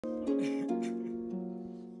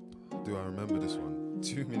remember this one.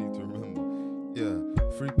 Too many to remember. Yeah,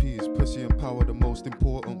 3 P's, pussy and power. The most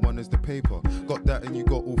important one is the paper. Got that and you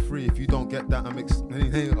got all three. If you don't get that, I'm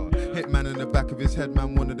explaining later. Hitman in the back of his head,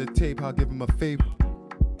 man wanted the tape. I'll give him a favor.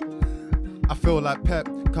 I feel like Pep,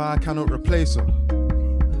 cause I cannot replace her.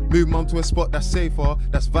 Move mum to a spot that's safer,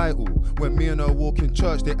 that's vital. When me and her walk in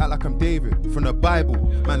church, they act like I'm David from the Bible.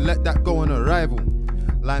 Man, let that go on arrival.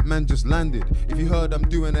 Like man just landed. If you heard I'm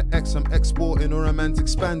doing an X, I'm exporting or a man's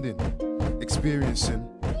expanding. Experiencing.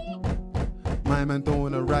 My man don't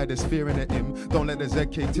wanna ride, there's fearing at him. Don't let the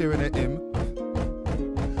ZK tearing at him.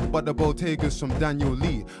 But the Bottega's from Daniel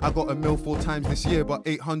Lee. I got a mil 4 times this year, but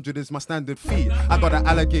 800 is my standard fee. I got an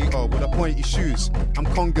alligator with a pointy shoes. I'm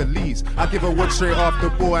Congolese. I give her wood straight off the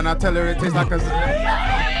ball and I tell her it tastes like a...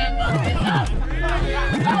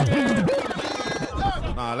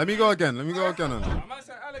 Nah, let me go again. Let me go again.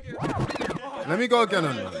 Let me go again.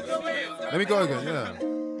 Let me go again, yeah.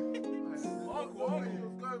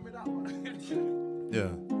 Yeah.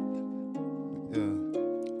 Yeah.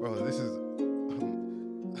 Bro, this is...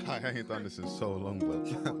 I ain't done this in so long, but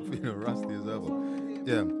I'm feeling rusty as ever.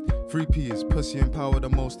 Yeah, 3 P's, pussy and power. The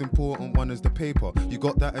most important one is the paper. You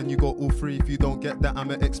got that and you got all three. If you don't get that,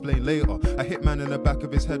 I'ma explain later. I hit man in the back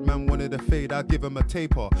of his head, man wanted a fade. I give him a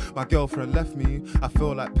taper. My girlfriend left me. I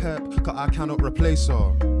feel like Pep, cause I cannot replace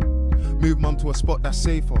her. Move mum to a spot that's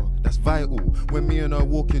safer, that's vital. When me and her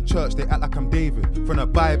walk in church, they act like I'm David from the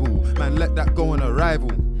Bible. Man, let that go on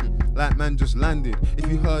arrival. Like man just landed. If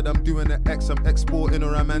you heard I'm doing an X, I'm exporting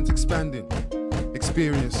or a man's expanding.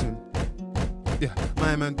 Experiencing. Yeah,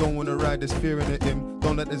 my man don't wanna ride, there's fearing at him.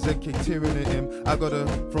 Don't let the ZK tearing at him. I got her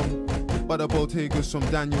from... But the Bottega's from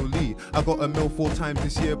Daniel Lee. I got a mil 4 times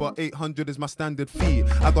this year, but 800 is my standard fee.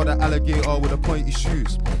 I got an alligator with a pointy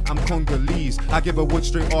shoes. I'm Congolese. I give her wood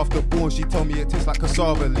straight off the ball and she tell me it tastes like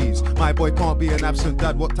cassava leaves. My boy can't be an absent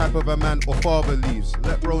dad. What type of a man or father leaves?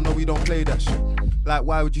 Let bro know we don't play that shit. Like,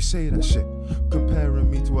 why would you say that shit? Comparing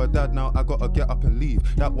me to her dad, now I gotta get up and leave.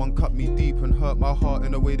 That one cut me deep and hurt my heart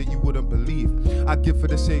in a way that you wouldn't believe. I give for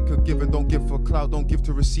the sake of giving, don't give for clout, don't give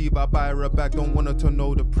to receive. I buy her a bag, don't want her to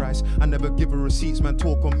know the price. I never give her receipts, man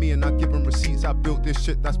talk on me and I give them receipts. I built this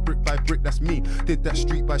shit, that's brick by brick, that's me. Did that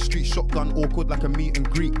street by street, shotgun awkward like a meet and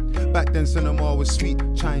greet. Back then cinema was sweet,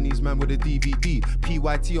 Chinese man with a DVD.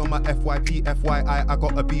 PYT on my FYP, FYI, I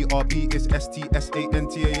got a BRB. It's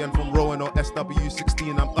STSANTAN from Rowan or SW16.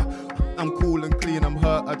 I'm cool and clean, I'm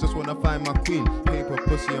hurt, I just wanna find my queen. Paper,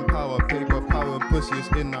 pussy and power, paper, power and pussy is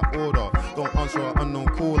in that order. Don't answer an unknown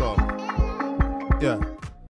caller.